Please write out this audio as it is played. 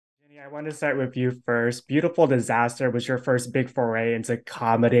I want to start with you first. Beautiful Disaster was your first big foray into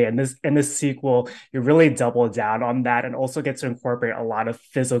comedy, and this sequel, you really doubled down on that and also get to incorporate a lot of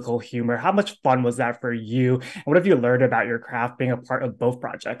physical humor. How much fun was that for you? And what have you learned about your craft being a part of both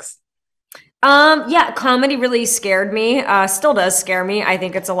projects? Yeah, comedy really scared me. Still does scare me. I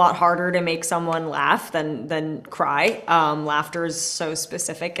think it's a lot harder to make someone laugh than cry. Laughter is so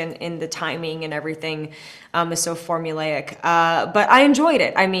specific and in the timing and everything is so formulaic. But I enjoyed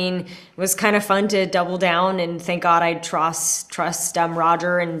it. I mean, it was kind of fun to double down and thank God I trust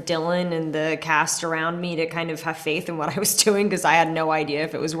Roger and Dylan and the cast around me to kind of have faith in what I was doing because I had no idea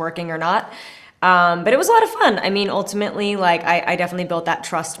if it was working or not. But it was a lot of fun. I mean, ultimately, like I definitely built that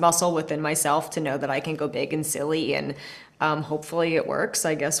trust muscle within myself to know that I can go big and silly, and hopefully it works.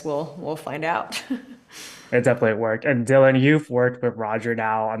 I guess we'll find out. It definitely worked. And Dylan, you've worked with Roger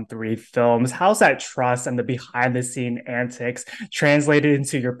now on three films. How's that trust and the behind the scene antics translated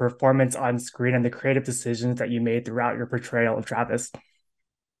into your performance on screen and the creative decisions that you made throughout your portrayal of Travis?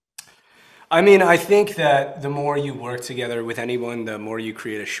 I mean, I think that the more you work together with anyone, the more you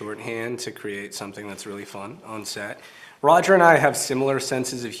create a shorthand to create something that's really fun on set. Roger and I have similar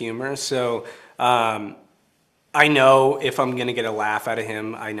senses of humor, so I know if I'm gonna get a laugh out of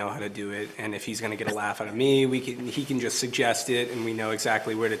him, I know how to do it, and if he's gonna get a laugh out of me, he can just suggest it, and we know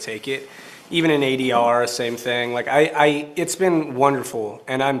exactly where to take it. Even in ADR, same thing. Like it's been wonderful,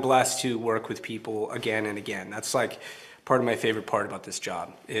 and I'm blessed to work with people again and again. That's like part of my favorite part about this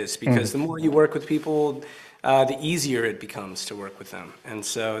job is because the more you work with people, the easier it becomes to work with them, and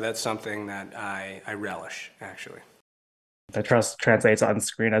so that's something that I relish actually. The trust translates on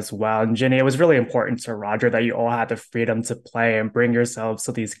screen as well. And Ginny, it was really important to Roger that you all had the freedom to play and bring yourselves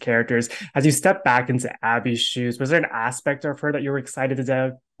to these characters. As you step back into Abby's shoes, was there an aspect of her that you were excited to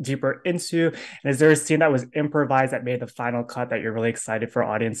dive deeper into? And is there a scene that was improvised that made the final cut that you're really excited for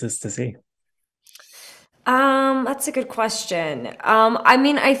audiences to see? That's a good question. I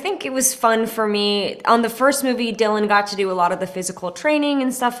mean, I think it was fun for me. On the first movie, Dylan got to do a lot of the physical training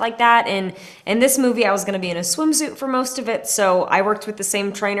and stuff like that. And in this movie, I was going to be in a swimsuit for most of it. So I worked with the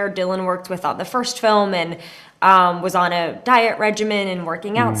same trainer Dylan worked with on the first film and was on a diet regimen and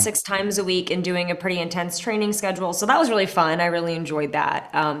working out Mm. 6 times a week and doing a pretty intense training schedule. So that was really fun. I really enjoyed that.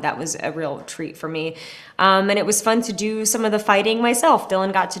 That was a real treat for me. And it was fun to do some of the fighting myself.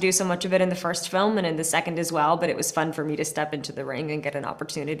 Dylan got to do so much of it in the first film and in the second as well, but it was fun for me to step into the ring and get an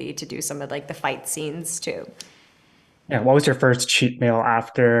opportunity to do some of like the fight scenes too. Yeah, what was your first cheat meal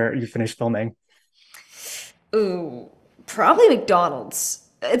after you finished filming? Ooh, probably McDonald's.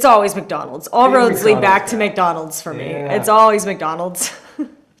 It's always McDonald's. All Big roads lead McDonald's back to gal. McDonald's for me. It's Yeah, always McDonald's.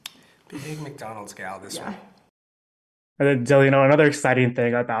 big McDonald's gal this Yeah. one. And then, Dylan, another exciting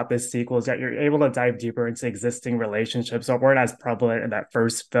thing about this sequel is that you're able to dive deeper into existing relationships that weren't as prevalent in that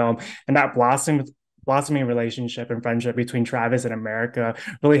first film. And that blossoming relationship and friendship between Travis and America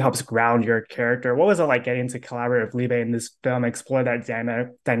really helps ground your character. What was it like getting to collaborate with Libe in this film, explore that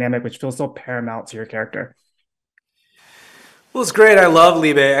dynamic which feels so paramount to your character? Well, it's great. I love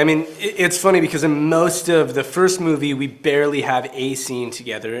Libe. I mean, it's funny because in most of the first movie, we barely have a scene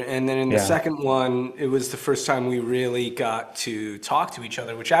together. And then in the Yeah. second one, it was the first time we really got to talk to each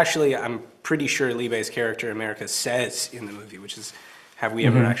other, which actually I'm pretty sure Libe's character, America, says in the movie, which is, have we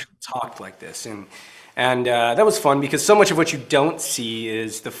ever Hmm. actually talked like this? And that was fun because so much of what you don't see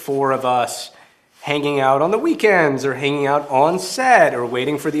is the four of us hanging out on the weekends or hanging out on set or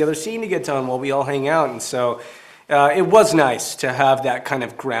waiting for the other scene to get done while we all hang out. And so it was nice to have that kind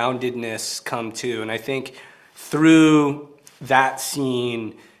of groundedness come to. And I think through that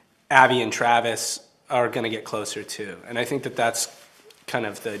scene, Abby and Travis are going to get closer too. And I think that that's kind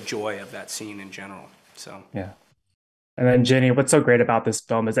of the joy of that scene in general. So. Yeah. And then, Jenny, what's so great about this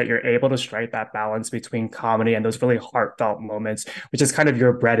film is that you're able to strike that balance between comedy and those really heartfelt moments, which is kind of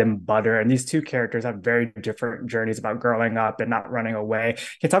your bread and butter. And these two characters have very different journeys about growing up and not running away. Can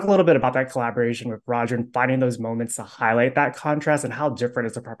you talk a little bit about that collaboration with Roger and finding those moments to highlight that contrast and how different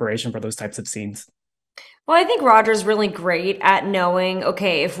is the preparation for those types of scenes? Well, I think Roger's really great at knowing,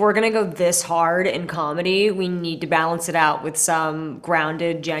 okay, if we're gonna go this hard in comedy, we need to balance it out with some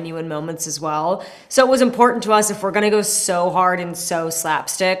grounded, genuine moments as well. So it was important to us if we're gonna go so hard and so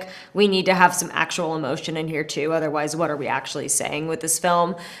slapstick, we need to have some actual emotion in here too. Otherwise, what are we actually saying with this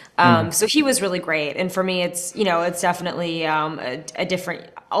film? Mm. So he was really great, and for me, it's it's definitely a different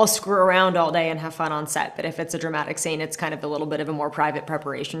I'll screw around all day and have fun on set. But if it's a dramatic scene, it's kind of a little bit of a more private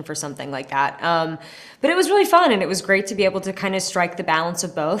preparation for something like that. But it was really fun, and it was great to be able to kind of strike the balance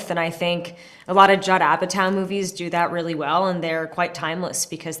of both. And I think a lot of Judd Apatow movies do that really well, and they're quite timeless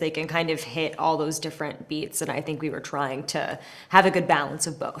because they can kind of hit all those different beats. And I think we were trying to have a good balance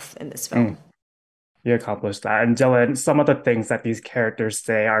of both in this film. You accomplished that. And Dylan, some of the things that these characters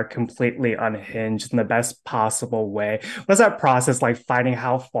say are completely unhinged in the best possible way. Was that process like finding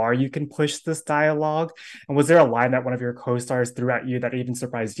how far you can push this dialogue? And was there a line that one of your co-stars threw at you that even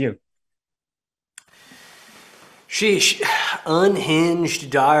surprised you? Sheesh, unhinged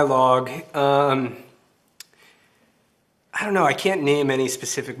dialogue. I don't know. I can't name any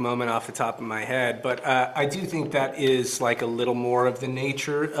specific moment off the top of my head, but I do think that is like a little more of the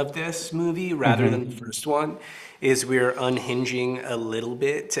nature of this movie rather than the first one, is we're unhinging a little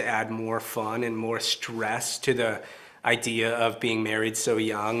bit to add more fun and more stress to the idea of being married so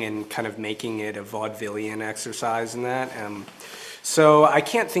young and kind of making it a vaudevillian exercise in that. So I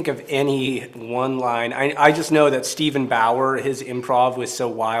can't think of any one line. I just know that Stephen Bauer, his improv was so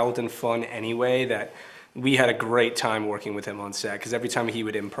wild and fun anyway that we had a great time working with him on set because every time he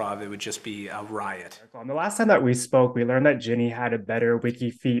would improv, it would just be a riot. The last time that we spoke, we learned that Ginny had a better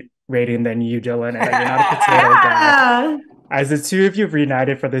WikiFeet rating than you, Dylan, and that you're not a potato guy. As the two of you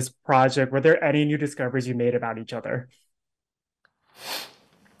reunited for this project, were there any new discoveries you made about each other?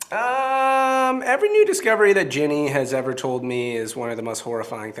 Every new discovery that Ginny has ever told me is one of the most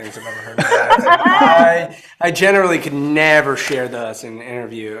horrifying things I've ever heard in my life. I generally could never share those in an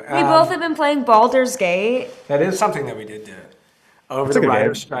interview. We both have been playing Baldur's Gate. That is something that we did do. Over the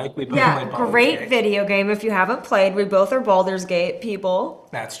writer's strike, we both played Baldur's great Gate. video game if you haven't played. We both are Baldur's Gate people.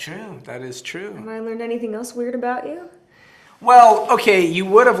 That's true. That is true. Have I learned anything else weird about you? Well, okay, you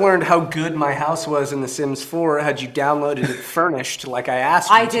would have learned how good my house was in The Sims 4 had you downloaded it furnished like I asked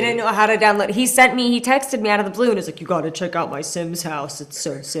you I didn't know how to download it. He texted me out of the blue and was like, you gotta check out my Sims house. It's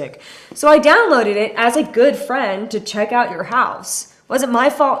so sick. So I downloaded it as a good friend to check out your house. Wasn't my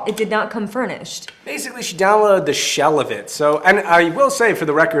fault it did not come furnished. Basically, she downloaded the shell of it. So, and I will say, for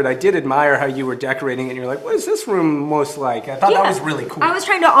the record, I did admire how you were decorating it. And you're like, what is this room most like? I thought that was really cool. I was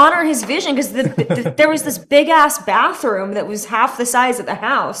trying to honor his vision because there was this big-ass bathroom that was half the size of the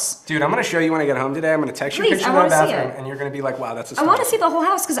house. Dude, I'm going to show you when I get home today. I'm going to text you a picture of my bathroom, and you're going to be like, wow, that's a I want to see the whole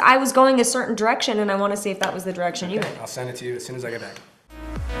house because I was going a certain direction, and I want to see if that was the direction you went. I'll send it to you as soon as I get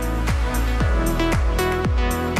back.